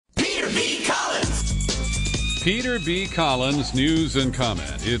Peter B. Collins, News and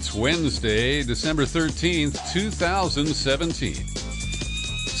Comment. It's Wednesday, December 13th, 2017.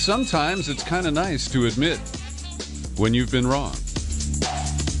 Sometimes it's kind of nice to admit when you've been wrong.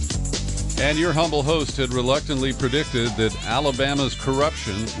 And your humble host had reluctantly predicted that Alabama's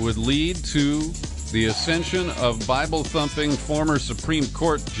corruption would lead to the ascension of Bible-thumping former Supreme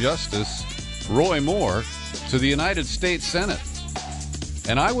Court Justice Roy Moore to the United States Senate.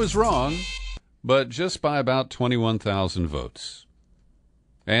 And I was wrong, but just by about 21,000 votes.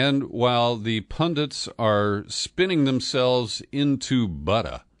 And while the pundits are spinning themselves into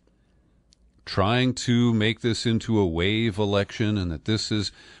butter, trying to make this into a wave election and that this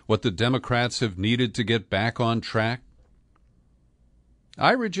is what the Democrats have needed to get back on track,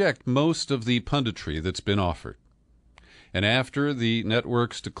 I reject most of the punditry that's been offered. And after the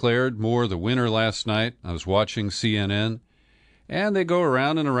networks declared Moore the winner last night, I was watching CNN, and they go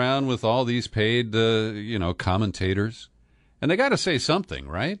around and around with all these paid, commentators. And they got to say something,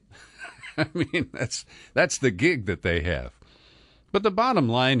 right? I mean, that's the gig that they have. But the bottom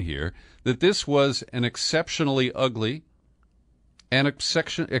line here, that this was an exceptionally ugly and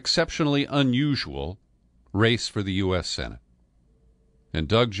exceptionally unusual race for the U.S. Senate. And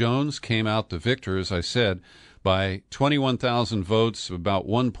Doug Jones came out the victor, as I said, by 21,000 votes, about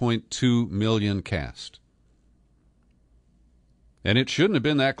 1.2 million cast. And it shouldn't have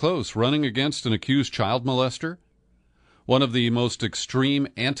been that close, running against an accused child molester, one of the most extreme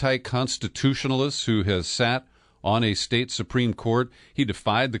anti-constitutionalists who has sat on a state Supreme Court. He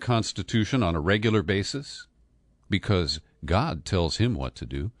defied the Constitution on a regular basis because God tells him what to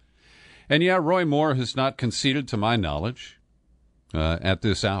do. And yeah, Roy Moore has not conceded, to my knowledge, at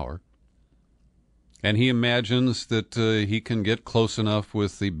this hour. And he imagines that he can get close enough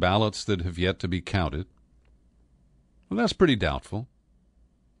with the ballots that have yet to be counted. Well, that's pretty doubtful.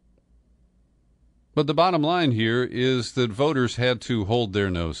 But the bottom line here is that voters had to hold their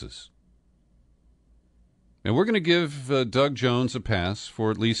noses. And we're going to give Doug Jones a pass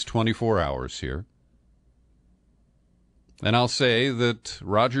for at least 24 hours here. And I'll say that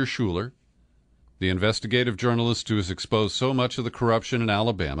Roger Schuler, the investigative journalist who has exposed so much of the corruption in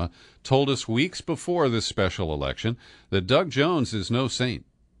Alabama, told us weeks before this special election that Doug Jones is no saint.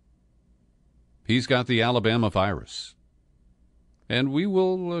 He's got the Alabama virus. And we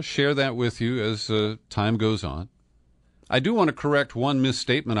will share that with you as time goes on. I do want to correct one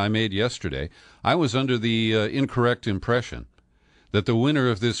misstatement I made yesterday. I was under the incorrect impression that the winner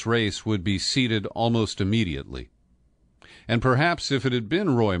of this race would be seated almost immediately. And perhaps if it had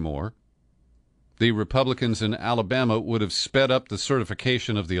been Roy Moore, the Republicans in Alabama would have sped up the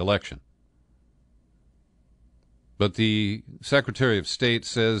certification of the election. But the Secretary of State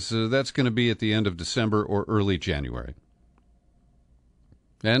says that's going to be at the end of December or early January.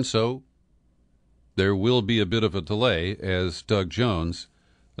 And so there will be a bit of a delay as Doug Jones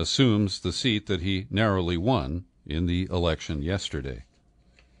assumes the seat that he narrowly won in the election yesterday.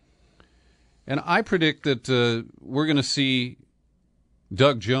 And I predict that we're going to see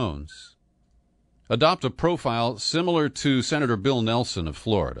Doug Jones adopt a profile similar to Senator Bill Nelson of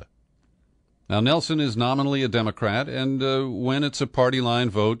Florida. Now, Nelson is nominally a Democrat, and when it's a party line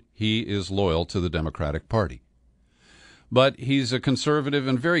vote, he is loyal to the Democratic Party. But he's a conservative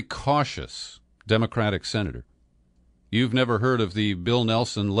and very cautious Democratic senator. You've never heard of the Bill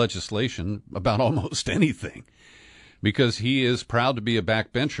Nelson legislation about almost anything, because he is proud to be a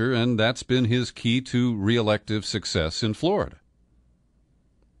backbencher, and that's been his key to reelective success in Florida.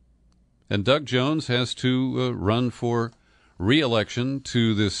 And Doug Jones has to run for re-election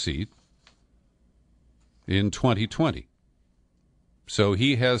to this seat in 2020. So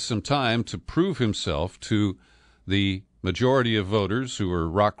he has some time to prove himself to the majority of voters who are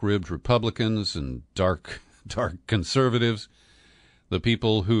rock-ribbed Republicans and dark conservatives, the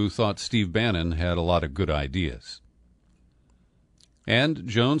people who thought Steve Bannon had a lot of good ideas. And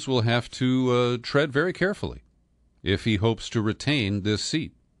Jones will have to tread very carefully if he hopes to retain this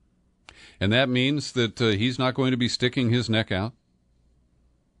seat. And that means that he's not going to be sticking his neck out.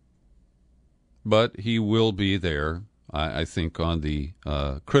 But he will be there, I think, on the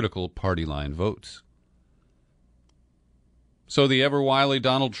critical party line votes. So the ever-wily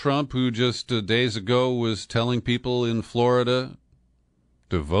Donald Trump, who just days ago was telling people in Florida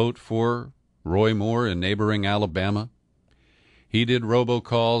to vote for Roy Moore in neighboring Alabama, he did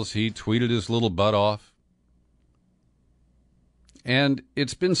robocalls, he tweeted his little butt off. And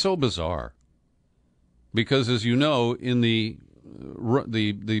it's been so bizarre because, as you know, in the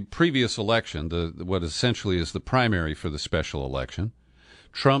previous election, what essentially is the primary for the special election,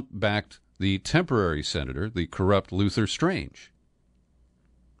 Trump backed the temporary senator, the corrupt Luther Strange.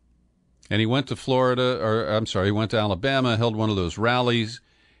 And he went to he went to Alabama, held one of those rallies,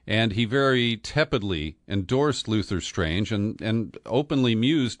 and he very tepidly endorsed Luther Strange and openly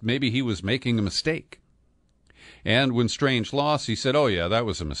mused maybe he was making a mistake. And when Strange lost, he said, oh, yeah, that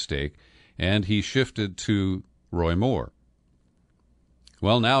was a mistake, and he shifted to Roy Moore.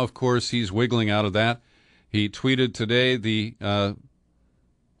 Well, now, of course, he's wiggling out of that. He tweeted today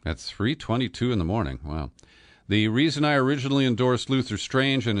at 3:22 in the morning. Wow. The reason I originally endorsed Luther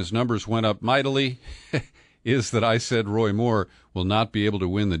Strange and his numbers went up mightily is that I said Roy Moore will not be able to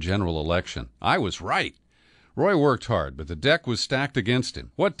win the general election. I was right. Roy worked hard, but the deck was stacked against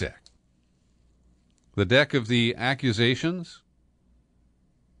him. What deck? The deck of the accusations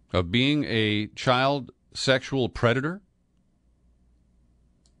of being a child sexual predator?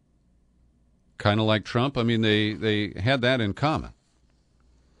 Kind of like Trump. I mean, they had that in common.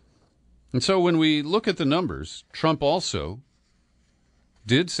 And so when we look at the numbers, Trump also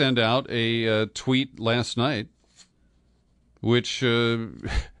did send out a tweet last night, which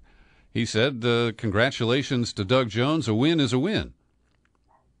he said, congratulations to Doug Jones, a win is a win.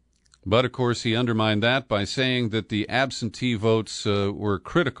 But, of course, he undermined that by saying that the absentee votes were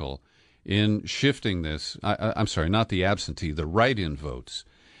critical in shifting this. I'm sorry, not the absentee, the write-in votes.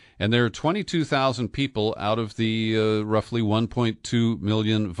 And there are 22,000 people out of the roughly 1.2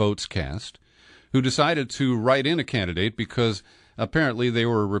 million votes cast who decided to write in a candidate because apparently they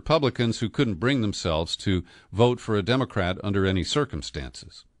were Republicans who couldn't bring themselves to vote for a Democrat under any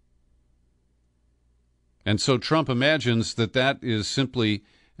circumstances. And so Trump imagines that that is simply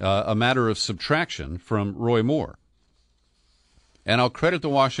a matter of subtraction from Roy Moore. And I'll credit the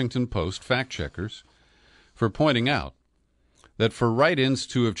Washington Post fact-checkers for pointing out that for write-ins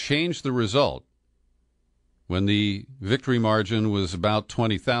to have changed the result when the victory margin was about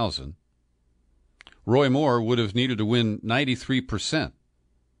 20,000, Roy Moore would have needed to win 93%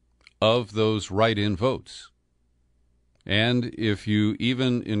 of those write-in votes. And if you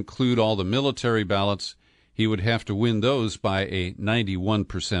even include all the military ballots, he would have to win those by a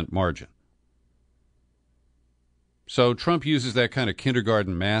 91% margin. So Trump uses that kind of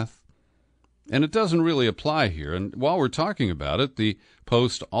kindergarten math. And it doesn't really apply here. And while we're talking about it, the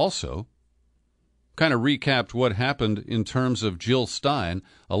Post also kind of recapped what happened in terms of Jill Stein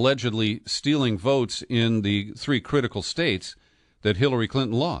allegedly stealing votes in the 3 critical states that Hillary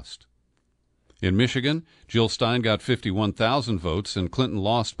Clinton lost. In Michigan, Jill Stein got 51,000 votes and Clinton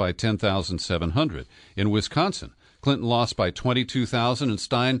lost by 10,700. In Wisconsin, Clinton lost by 22,000 and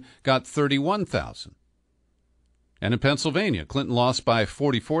Stein got 31,000. And in Pennsylvania, Clinton lost by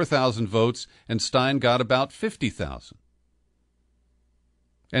 44,000 votes, and Stein got about 50,000.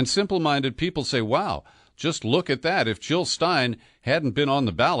 And simple-minded people say, wow, just look at that. If Jill Stein hadn't been on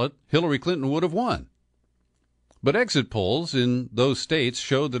the ballot, Hillary Clinton would have won. But exit polls in those states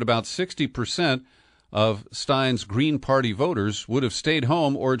showed that about 60% of Stein's Green Party voters would have stayed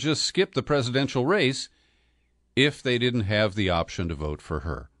home or just skipped the presidential race if they didn't have the option to vote for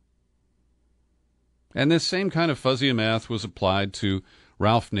her. And this same kind of fuzzy math was applied to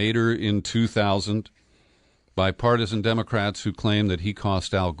Ralph Nader in 2000 by partisan Democrats who claimed that he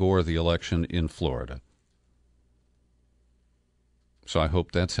cost Al Gore the election in Florida. So I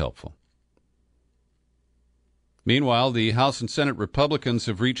hope that's helpful. Meanwhile, the House and Senate Republicans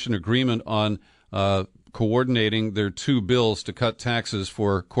have reached an agreement on coordinating their 2 bills to cut taxes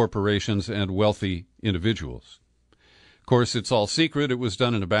for corporations and wealthy individuals. Of course, it's all secret. It was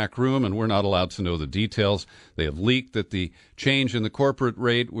done in a back room, and we're not allowed to know the details. They have leaked that the change in the corporate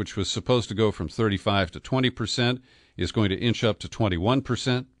rate, which was supposed to go from 35 to 20%, is going to inch up to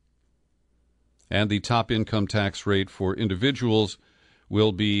 21%. And the top income tax rate for individuals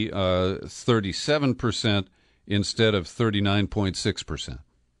will be 37% instead of 39.6%.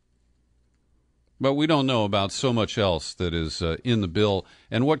 But we don't know about so much else that is in the bill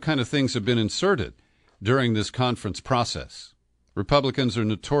and what kind of things have been inserted during this conference process. Republicans are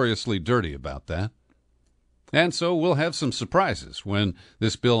notoriously dirty about that. And so we'll have some surprises when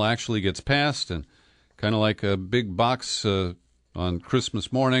this bill actually gets passed, and kind of like a big box on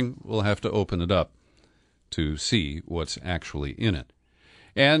Christmas morning, we'll have to open it up to see what's actually in it.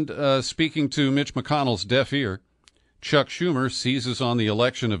 And speaking to Mitch McConnell's deaf ear, Chuck Schumer seizes on the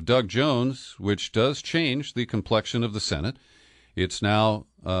election of Doug Jones, which does change the complexion of the Senate. It's now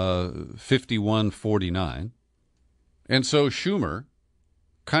 51-49. And so Schumer,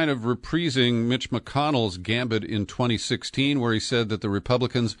 kind of reprising Mitch McConnell's gambit in 2016, where he said that the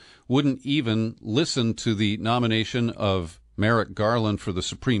Republicans wouldn't even listen to the nomination of Merrick Garland for the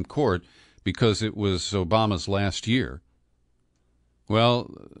Supreme Court because it was Obama's last year.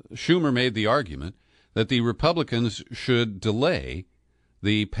 Well, Schumer made the argument that the Republicans should delay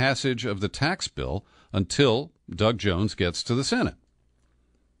the passage of the tax bill until Doug Jones gets to the Senate.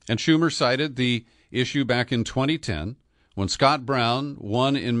 And Schumer cited the issue back in 2010 when Scott Brown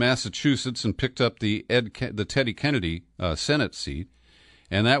won in Massachusetts and picked up the Teddy Kennedy Senate seat,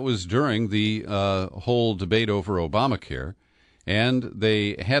 and that was during the whole debate over Obamacare, and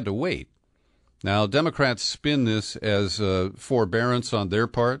they had to wait. Now, Democrats spin this as forbearance on their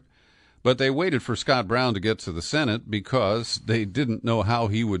part, but they waited for Scott Brown to get to the Senate because they didn't know how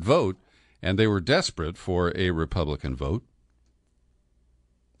he would vote, and they were desperate for a Republican vote.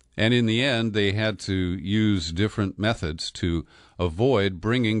 And in the end, they had to use different methods to avoid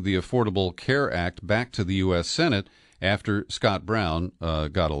bringing the Affordable Care Act back to the U.S. Senate after Scott Brown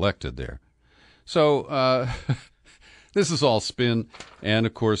got elected there. So this is all spin, and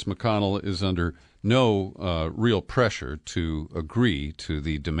of course McConnell is under no real pressure to agree to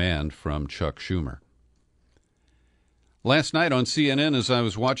the demand from Chuck Schumer. Last night on CNN, as I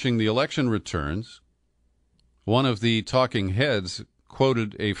was watching the election returns, one of the talking heads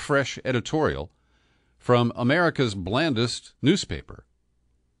quoted a fresh editorial from America's blandest newspaper,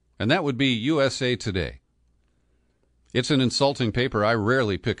 and that would be USA Today. It's an insulting paper. I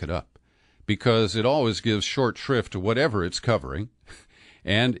rarely pick it up because it always gives short shrift to whatever it's covering,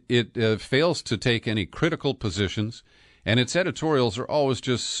 and it fails to take any critical positions, and its editorials are always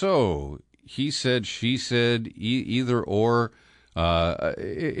just so he said, she said, either or.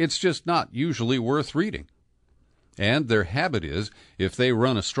 It's just not usually worth reading. And their habit is, if they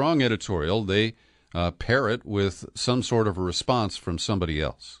run a strong editorial, they pair it with some sort of a response from somebody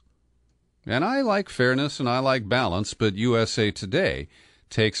else. And I like fairness and I like balance, but USA Today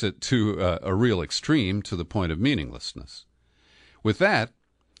takes it to a real extreme, to the point of meaninglessness. With that,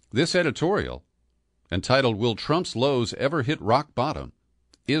 this editorial, entitled "Will Trump's Lows Ever Hit Rock Bottom?"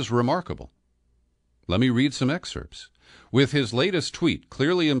 is remarkable. Let me read some excerpts. With his latest tweet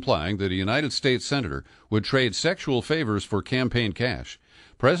clearly implying that a United States senator would trade sexual favors for campaign cash,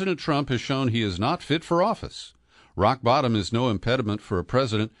 President Trump has shown he is not fit for office. Rock bottom is no impediment for a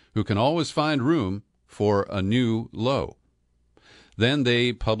president who can always find room for a new low. Then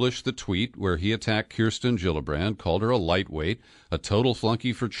they published the tweet where he attacked Kirsten Gillibrand, called her a lightweight, a total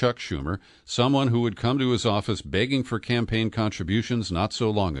flunky for Chuck Schumer, someone who would come to his office begging for campaign contributions not so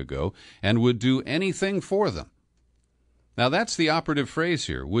long ago, and would do anything for them. Now, that's the operative phrase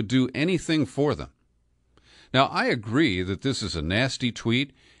here, would do anything for them. Now, I agree that this is a nasty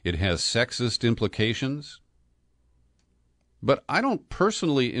tweet. It has sexist implications. But I don't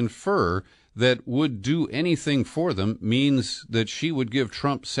personally infer that would do anything for them means that she would give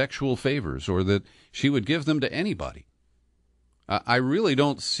Trump sexual favors or that she would give them to anybody. I really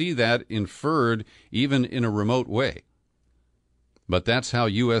don't see that inferred even in a remote way. But that's how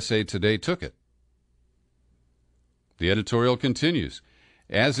USA Today took it. The editorial continues.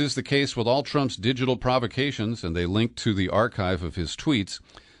 As is the case with all Trump's digital provocations, and they link to the archive of his tweets,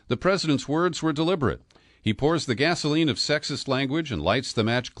 the president's words were deliberate. He pours the gasoline of sexist language and lights the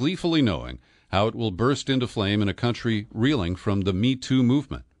match gleefully knowing how it will burst into flame in a country reeling from the Me Too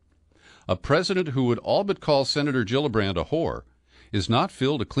movement. A president who would all but call Senator Gillibrand a whore is not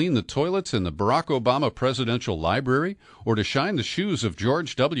filled to clean the toilets in the Barack Obama Presidential Library or to shine the shoes of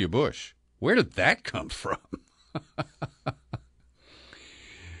George W. Bush. Where did that come from?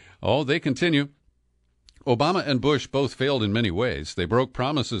 Oh, they continue. Obama and Bush both failed in many ways. They broke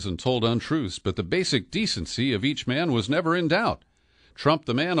promises and told untruths, but the basic decency of each man was never in doubt. Trump,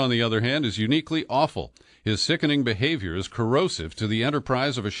 the man, on the other hand, is uniquely awful. His sickening behavior is corrosive to the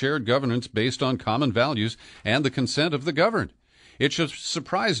enterprise of a shared governance based on common values and the consent of the governed. It should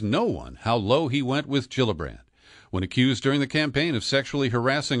surprise no one how low he went with Gillibrand. When accused during the campaign of sexually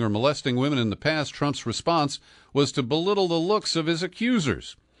harassing or molesting women in the past, Trump's response was to belittle the looks of his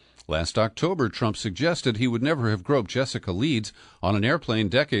accusers. Last October, Trump suggested he would never have groped Jessica Leeds on an airplane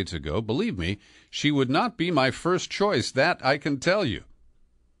decades ago. Believe me, she would not be my first choice, that I can tell you.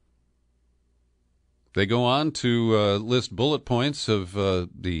 They go on to list bullet points of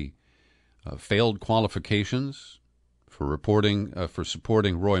the failed qualifications for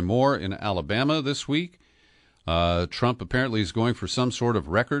supporting Roy Moore in Alabama this week. Trump apparently is going for some sort of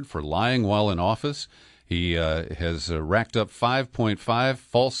record for lying while in office. He has racked up 5.5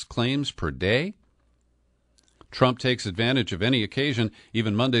 false claims per day. Trump takes advantage of any occasion,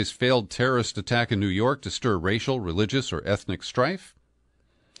 even Monday's failed terrorist attack in New York, to stir racial, religious, or ethnic strife.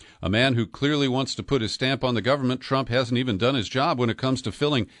 A man who clearly wants to put his stamp on the government, Trump hasn't even done his job when it comes to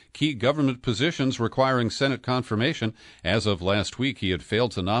filling key government positions requiring Senate confirmation. As of last week, he had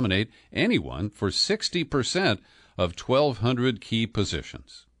failed to nominate anyone for 60% of 1,200 key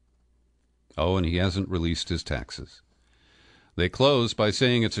positions. Oh, and he hasn't released his taxes. They close by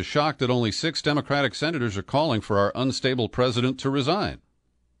saying it's a shock that only 6 Democratic senators are calling for our unstable president to resign.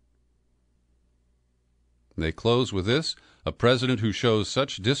 They close with this: a president who shows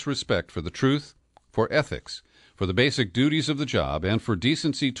such disrespect for the truth, for ethics, for the basic duties of the job, and for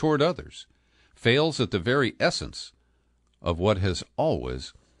decency toward others, fails at the very essence of what has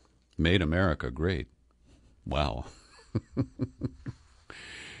always made America great. Wow.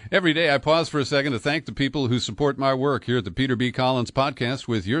 Every day I pause for a second to thank the people who support my work here at the Peter B. Collins Podcast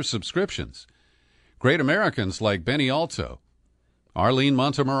with your subscriptions. Great Americans like Benny Alto, Arlene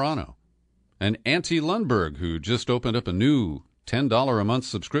Montemarano, and Auntie Lundberg, who just opened up a new $10 a month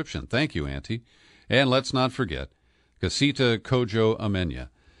subscription. Thank you, Auntie. And let's not forget Casita Kojo Amenya.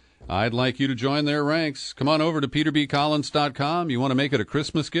 I'd like you to join their ranks. Come on over to peterbcollins.com. You want to make it a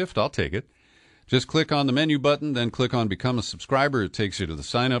Christmas gift? I'll take it. Just click on the menu button, then click on Become a Subscriber. It takes you to the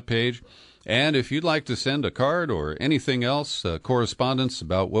sign-up page. And if you'd like to send a card or anything else, correspondence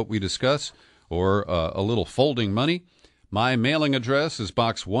about what we discuss, or a little folding money, my mailing address is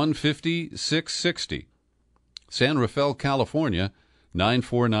Box 150, 660, San Rafael, California,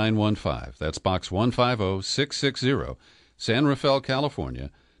 94915. That's Box 150, 660, San Rafael, California,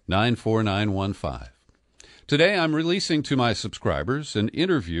 94915. Today I'm releasing to my subscribers an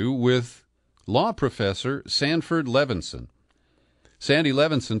interview with law professor Sanford Levinson. Sandy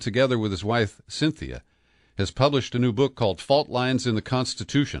Levinson, together with his wife Cynthia, has published a new book called Fault Lines in the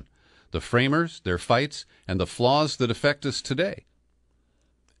Constitution: The Framers, Their Fights, and the Flaws That Affect Us Today.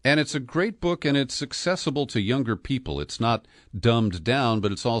 And it's a great book, and it's accessible to younger people. It's not dumbed down,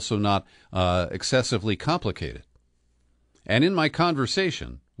 but it's also not excessively complicated. And in my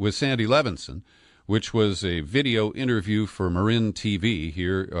conversation with Sandy Levinson, which was a video interview for Marin TV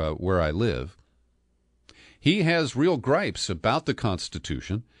here where I live, he has real gripes about the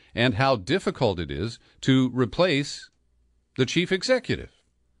Constitution and how difficult it is to replace the chief executive.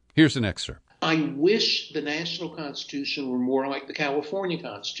 Here's an excerpt. I wish the national Constitution were more like the California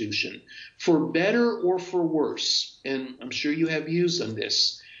Constitution, for better or for worse. And I'm sure you have views on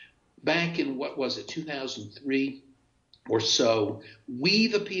this. Back in, 2003 or so, we,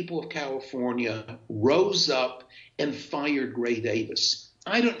 the people of California, rose up and fired Gray Davis.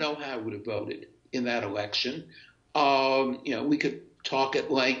 I don't know how I would have voted in that election. We could talk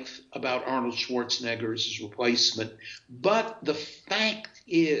at length about Arnold Schwarzenegger as his replacement. But the fact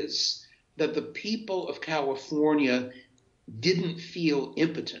is that the people of California didn't feel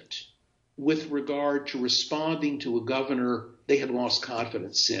impotent with regard to responding to a governor they had lost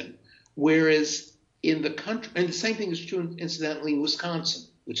confidence in. Whereas in the country, and the same thing is true, incidentally, in Wisconsin,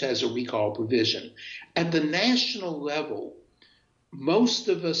 which has a recall provision. At the national level, most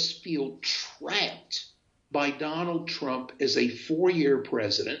of us feel trapped by Donald Trump as a 4-year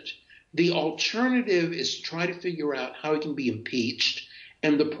president. The alternative is to try to figure out how he can be impeached.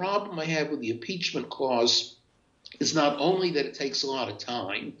 And the problem I have with the impeachment clause is not only that it takes a lot of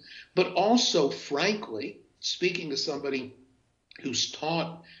time, but also, frankly, speaking to somebody who's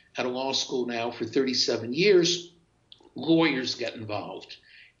taught at a law school now for 37 years, lawyers get involved.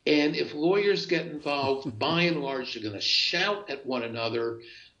 And if lawyers get involved, by and large, they're going to shout at one another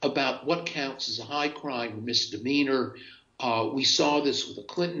about what counts as a high crime or misdemeanor. We saw this with the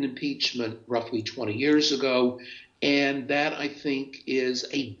Clinton impeachment roughly 20 years ago, and that, I think, is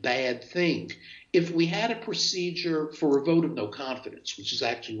a bad thing. If we had a procedure for a vote of no confidence, which is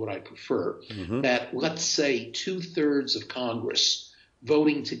actually what I prefer, that, let's say, 2/3 of Congress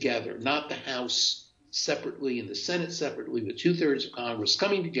voting together, not the House separately and the Senate separately, but 2/3 of Congress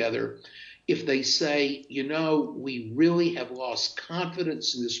coming together, if they say, we really have lost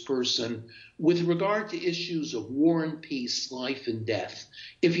confidence in this person with regard to issues of war and peace, life and death.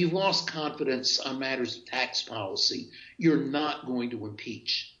 If you've lost confidence on matters of tax policy, you're not going to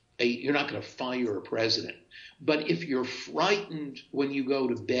impeach. You're not going to fire a president. But if you're frightened when you go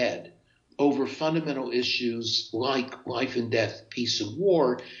to bed over fundamental issues like life and death, peace and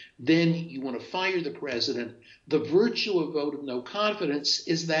war, then you want to fire the president. The virtue of vote of no confidence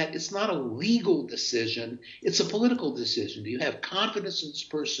is that it's not a legal decision. It's a political decision. Do you have confidence in this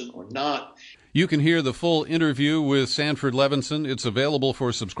person or not? You can hear the full interview with Sanford Levinson. It's available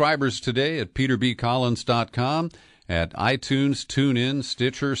for subscribers today at peterbcollins.com, at iTunes, TuneIn,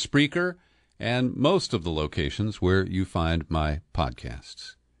 Stitcher, Spreaker, and most of the locations where you find my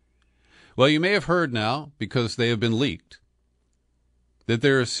podcasts. Well, you may have heard now, because they have been leaked, that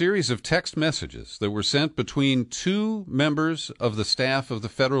there are a series of text messages that were sent between 2 members of the staff of the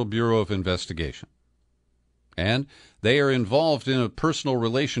Federal Bureau of Investigation. And they are involved in a personal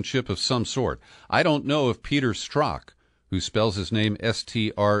relationship of some sort. I don't know if Peter Strzok, who spells his name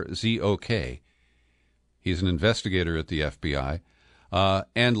Strzok, he's an investigator at the FBI,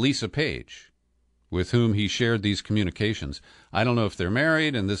 and Lisa Page, with whom he shared these communications. I don't know if they're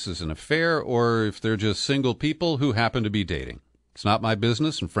married and this is an affair, or if they're just single people who happen to be dating. It's not my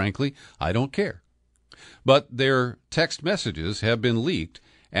business, and frankly, I don't care. But their text messages have been leaked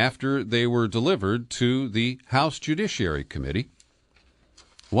after they were delivered to the House Judiciary Committee.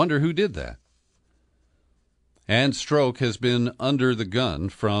 Wonder who did that. And Strzok has been under the gun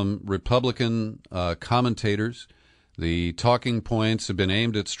from Republican commentators. The talking points have been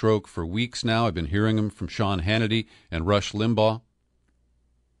aimed at Strzok for weeks now. I've been hearing them from Sean Hannity and Rush Limbaugh.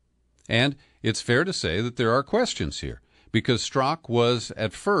 And it's fair to say that there are questions here, because Strzok was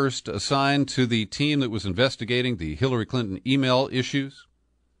at first assigned to the team that was investigating the Hillary Clinton email issues.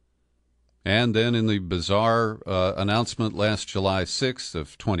 And then in the bizarre announcement last July 6th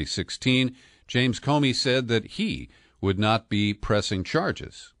of 2016, James Comey said that he would not be pressing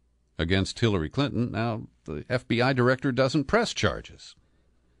charges against Hillary Clinton. Now, the FBI director doesn't press charges.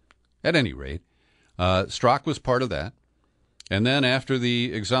 At any rate, Strzok was part of that. And then after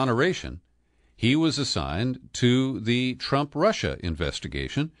the exoneration, he was assigned to the Trump-Russia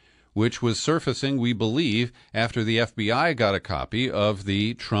investigation, which was surfacing, we believe, after the FBI got a copy of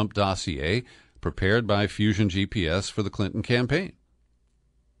the Trump dossier prepared by Fusion GPS for the Clinton campaign.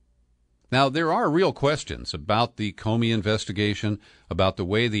 Now, there are real questions about the Comey investigation, about the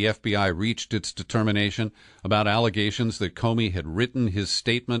way the FBI reached its determination, about allegations that Comey had written his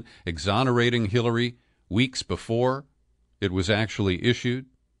statement exonerating Hillary weeks before it was actually issued.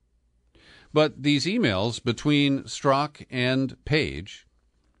 But these emails between Strzok and Page,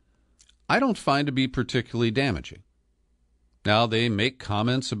 I don't find to be particularly damaging. Now, they make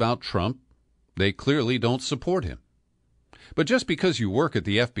comments about Trump. They clearly don't support him. But just because you work at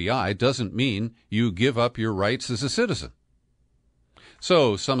the FBI doesn't mean you give up your rights as a citizen.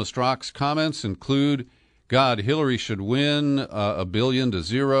 So some of Strzok's comments include, God, Hillary should win 1 billion to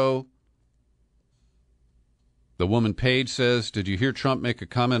 0. The woman Page says, did you hear Trump make a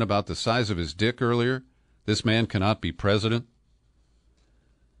comment about the size of his dick earlier? This man cannot be president.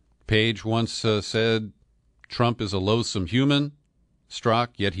 Page once said, Trump is a loathsome human. Strzok,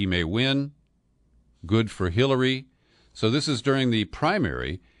 yet he may win. Good for Hillary. So this is during the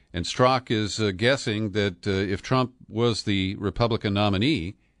primary, and Strzok is guessing that if Trump was the Republican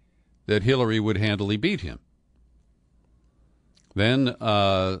nominee, that Hillary would handily beat him. Then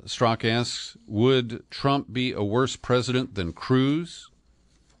Strzok asks, would Trump be a worse president than Cruz?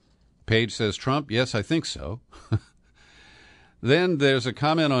 Page says, Trump, yes, I think so. Then there's a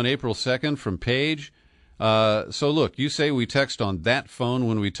comment on April 2nd from Page. So look, you say we text on that phone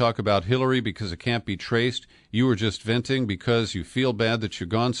when we talk about Hillary because it can't be traced. You were just venting because you feel bad that you're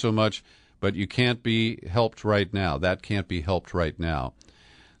gone so much, but you can't be helped right now. That can't be helped right now.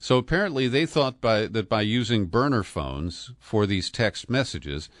 So apparently they thought that by using burner phones for these text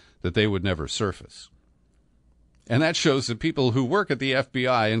messages that they would never surface. And that shows that people who work at the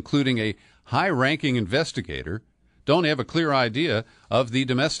FBI, including a high-ranking investigator, don't have a clear idea of the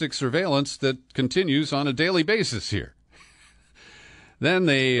domestic surveillance that continues on a daily basis here. Then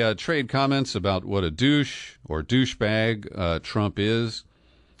they trade comments about what a douche or douchebag Trump is.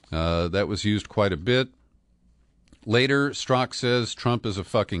 That was used quite a bit. Later, Strzok says Trump is a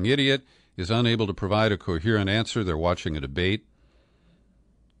fucking idiot, is unable to provide a coherent answer. They're watching a debate.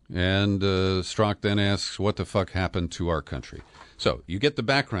 And Strzok then asks, what the fuck happened to our country? So you get the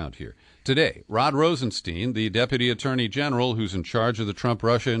background here. Today, Rod Rosenstein, the Deputy Attorney General who's in charge of the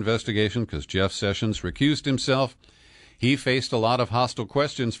Trump-Russia investigation because Jeff Sessions recused himself, he faced a lot of hostile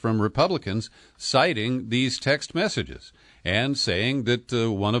questions from Republicans citing these text messages and saying that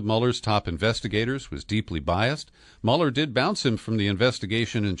one of Mueller's top investigators was deeply biased. Mueller did bounce him from the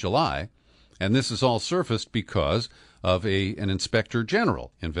investigation in July, and this is all surfaced because of an Inspector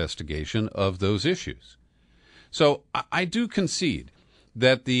General investigation of those issues. So I do concede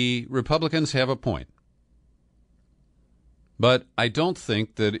that the Republicans have a point. But I don't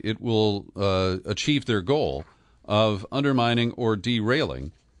think that it will achieve their goal of undermining or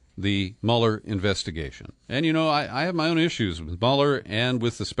derailing the Mueller investigation. And, you know, I have my own issues with Mueller and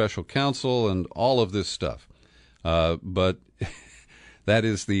with the special counsel and all of this stuff. But that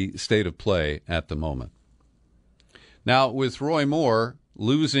is the state of play at the moment. Now, with Roy Moore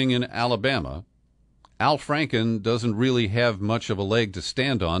losing in Alabama, Al Franken doesn't really have much of a leg to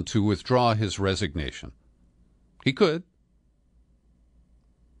stand on to withdraw his resignation. He could.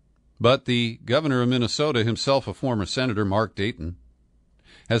 But the governor of Minnesota, himself a former senator, Mark Dayton,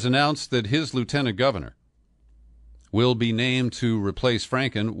 has announced that his lieutenant governor will be named to replace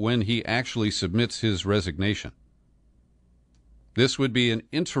Franken when he actually submits his resignation. This would be an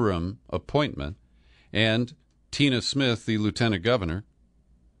interim appointment, And Tina Smith, the lieutenant governor,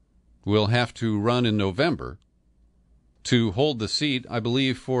 will have to run in November to hold the seat, I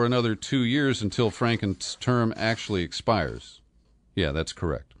believe, for another 2 years until Franken's term actually expires. Yeah, that's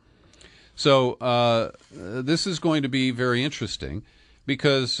correct. So this is going to be very interesting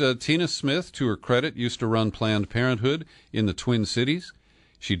because Tina Smith, to her credit, used to run Planned Parenthood in the Twin Cities.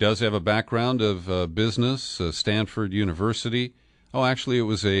 She does have a background of business, Stanford University. Oh, actually, it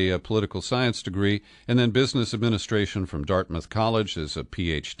was a political science degree, and then business administration from Dartmouth College as a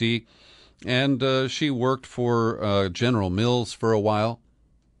PhD. And she worked for General Mills for a while.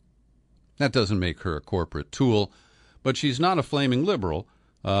 That doesn't make her a corporate tool, but she's not a flaming liberal,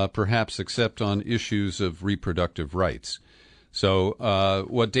 perhaps except on issues of reproductive rights. So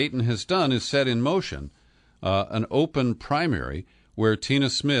what Dayton has done is set in motion an open primary where Tina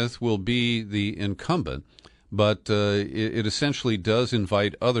Smith will be the incumbent, but it essentially does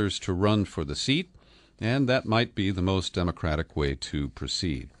invite others to run for the seat, and that might be the most democratic way to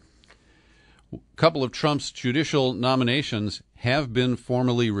proceed. A couple of Trump's judicial nominations have been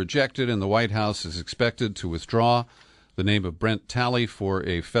formally rejected, and the White House is expected to withdraw the name of Brent Talley for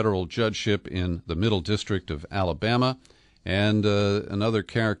a federal judgeship in the Middle District of Alabama. And another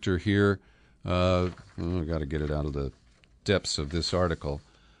character here, I've got to get it out of the depths of this article,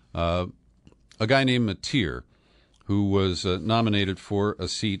 a guy named Mateer, who was nominated for a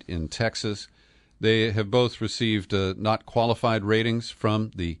seat in Texas. They have both received not qualified ratings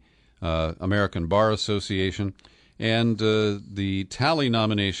from the American Bar Association, and the Talley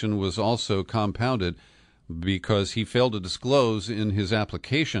nomination was also compounded because he failed to disclose in his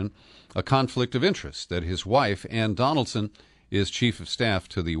application a conflict of interest that his wife, Ann Donaldson, is chief of staff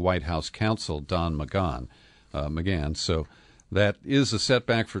to the White House counsel, Don McGahn. So that is a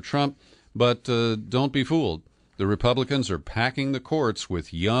setback for Trump, but don't be fooled. The Republicans are packing the courts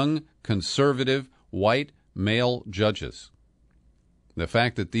with young, conservative, white, male judges. The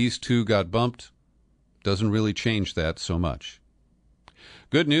fact that these two got bumped doesn't really change that so much.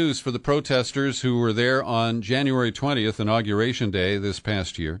 Good news for the protesters who were there on January 20th, Inauguration Day this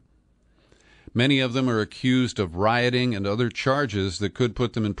past year. Many of them are accused of rioting and other charges that could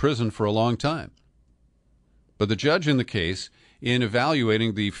put them in prison for a long time. But the judge in the case, in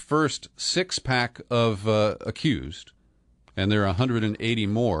evaluating the first six-pack of accused, and there are 180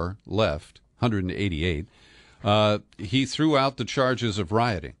 more left, 188, he threw out the charges of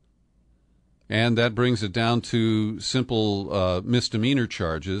rioting. And that brings it down to simple misdemeanor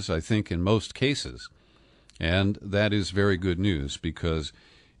charges, I think, in most cases. And that is very good news because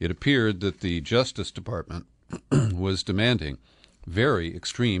it appeared that the Justice Department was demanding very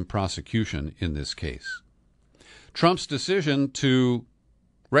extreme prosecution in this case. Trump's decision to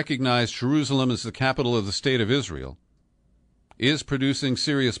recognize Jerusalem as the capital of the State of Israel is producing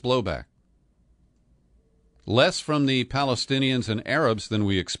serious blowback. Less from the Palestinians and Arabs than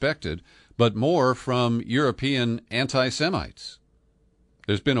we expected, but more from European anti-Semites.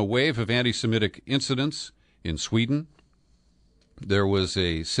 There's been a wave of anti-Semitic incidents in Sweden. There was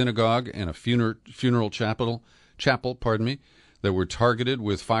a synagogue and a funeral chapel, that were targeted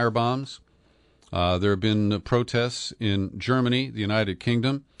with firebombs. There have been protests in Germany, the United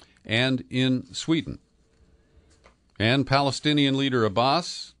Kingdom, and in Sweden. And Palestinian leader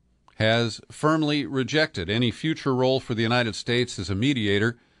Abbas has firmly rejected any future role for the United States as a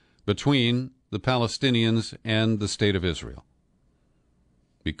mediator between the Palestinians and the State of Israel.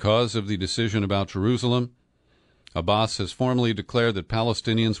 Because of the decision about Jerusalem, Abbas has formally declared that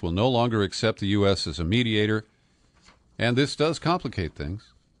Palestinians will no longer accept the U.S. as a mediator, and this does complicate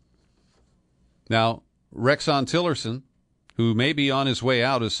things. Now, Rexon Tillerson, who may be on his way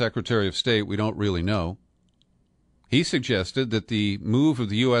out as Secretary of State, we don't really know, he suggested that the move of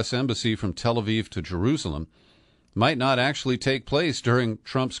the U.S. Embassy from Tel Aviv to Jerusalem might not actually take place during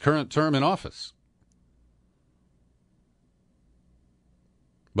Trump's current term in office.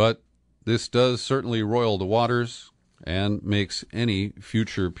 But this does certainly roil the waters and makes any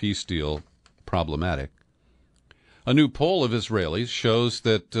future peace deal problematic. A new poll of Israelis shows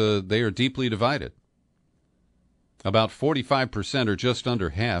that they are deeply divided. About 45%, or just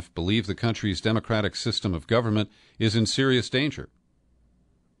under half, believe the country's democratic system of government is in serious danger.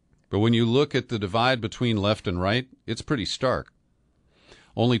 But when you look at the divide between left and right, it's pretty stark.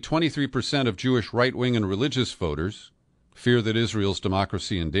 Only 23% of Jewish right-wing and religious voters fear that Israel's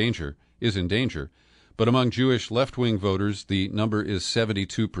democracy is in danger, but among Jewish left-wing voters, the number is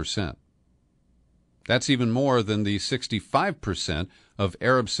 72%. That's even more than the 65% of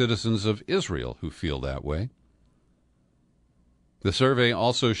Arab citizens of Israel who feel that way. The survey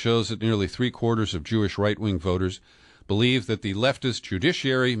also shows that nearly three-quarters of Jewish right-wing voters believe that the leftist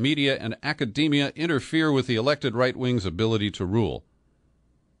judiciary, media, and academia interfere with the elected right wing's ability to rule.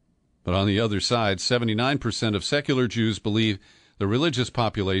 But on the other side, 79% of secular Jews believe the religious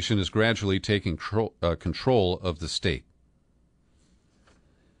population is gradually taking control of the state.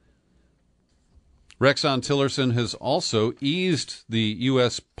 Rexon Tillerson has also eased the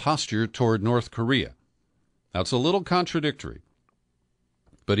U.S. posture toward North Korea. That's a little contradictory,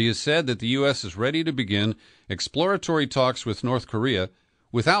 but he has said that the U.S. is ready to begin exploratory talks with North Korea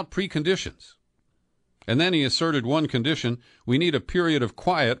without preconditions. And then he asserted one condition: we need a period of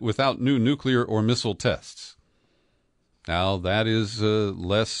quiet without new nuclear or missile tests. Now, that is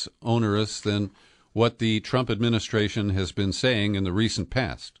less onerous than what the Trump administration has been saying in the recent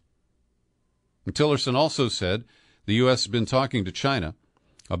past. And Tillerson also said the U.S. has been talking to China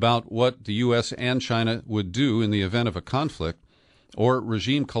about what the U.S. and China would do in the event of a conflict or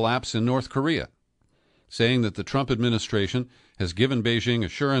regime collapse in North Korea, saying that the Trump administration has given Beijing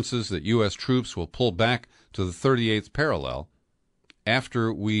assurances that U.S. troops will pull back to the 38th parallel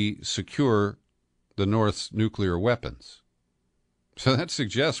after we secure the North's nuclear weapons. So that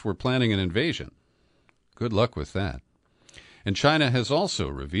suggests we're planning an invasion. Good luck with that. And China has also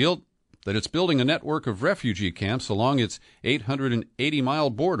revealed that it's building a network of refugee camps along its 880-mile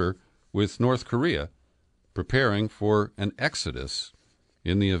border with North Korea, preparing for an exodus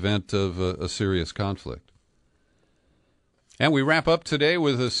in the event of a serious conflict. And we wrap up today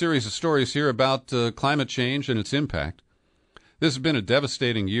with a series of stories here about climate change and its impact. This has been a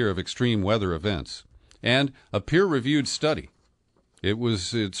devastating year of extreme weather events, and a peer-reviewed study.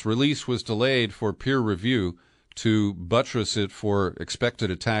 Its release was delayed for peer review to buttress it for expected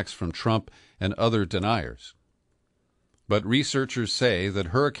attacks from Trump and other deniers. But researchers say that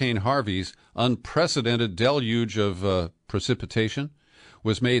Hurricane Harvey's unprecedented deluge of precipitation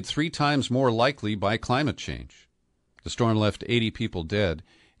was made 3 times more likely by climate change. The storm left 80 people dead,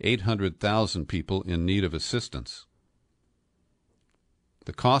 800,000 people in need of assistance.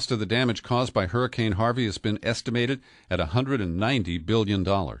 The cost of the damage caused by Hurricane Harvey has been estimated at $190 billion.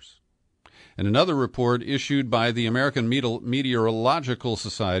 And another report issued by the American Meteorological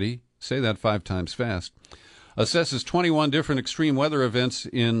Society, say that 5 times fast, assesses 21 different extreme weather events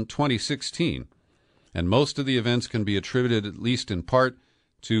in 2016, and most of the events can be attributed, at least in part,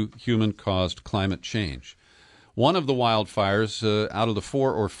 to human-caused climate change. One of the wildfires out of the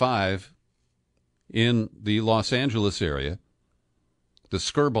 4 or 5 in the Los Angeles area, the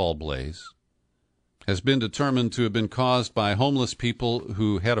Skirball blaze, has been determined to have been caused by homeless people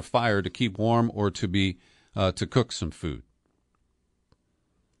who had a fire to keep warm or to cook some food.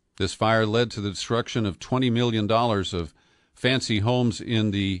 This fire led to the destruction of $20 million of fancy homes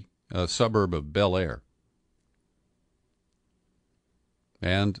in the suburb of Bel Air.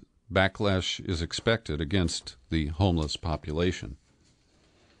 And backlash is expected against the homeless population.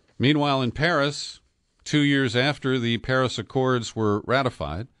 Meanwhile, in Paris, 2 years after the Paris Accords were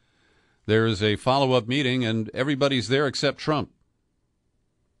ratified, there is a follow-up meeting, and everybody's there except Trump.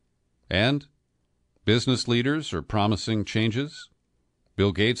 And business leaders are promising changes.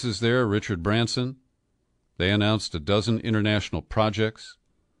 Bill Gates is there, Richard Branson. They announced a dozen international projects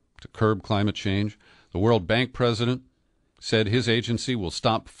to curb climate change. The World Bank president said his agency will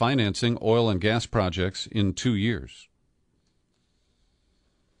stop financing oil and gas projects in 2 years.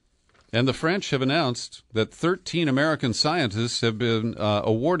 And the French have announced that 13 American scientists have been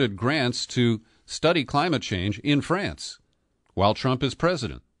awarded grants to study climate change in France while Trump is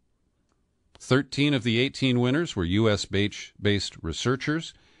president. 13 of the 18 winners were U.S.-based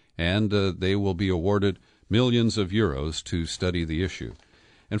researchers, and they will be awarded millions of euros to study the issue.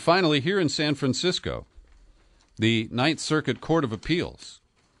 And finally, here in San Francisco, the Ninth Circuit Court of Appeals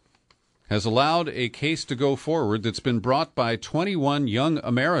has allowed a case to go forward that's been brought by 21 young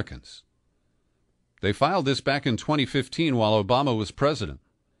Americans. They filed this back in 2015 while Obama was president.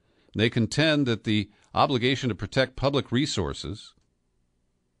 They contend that the obligation to protect public resources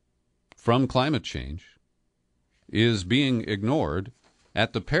from climate change is being ignored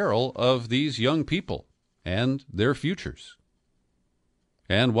at the peril of these young people and their futures.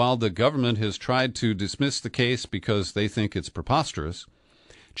 And while the government has tried to dismiss the case because they think it's preposterous,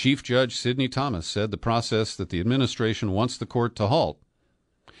 Chief Judge Sidney Thomas said the process that the administration wants the court to halt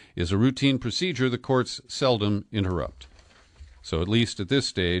is a routine procedure the courts seldom interrupt. So at least at this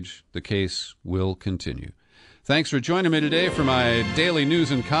stage, the case will continue. Thanks for joining me today for my daily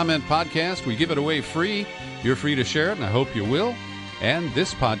news and comment podcast. We give it away free. You're free to share it, and I hope you will. And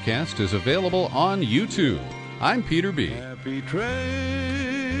this podcast is available on YouTube. I'm Peter B. Happy trail.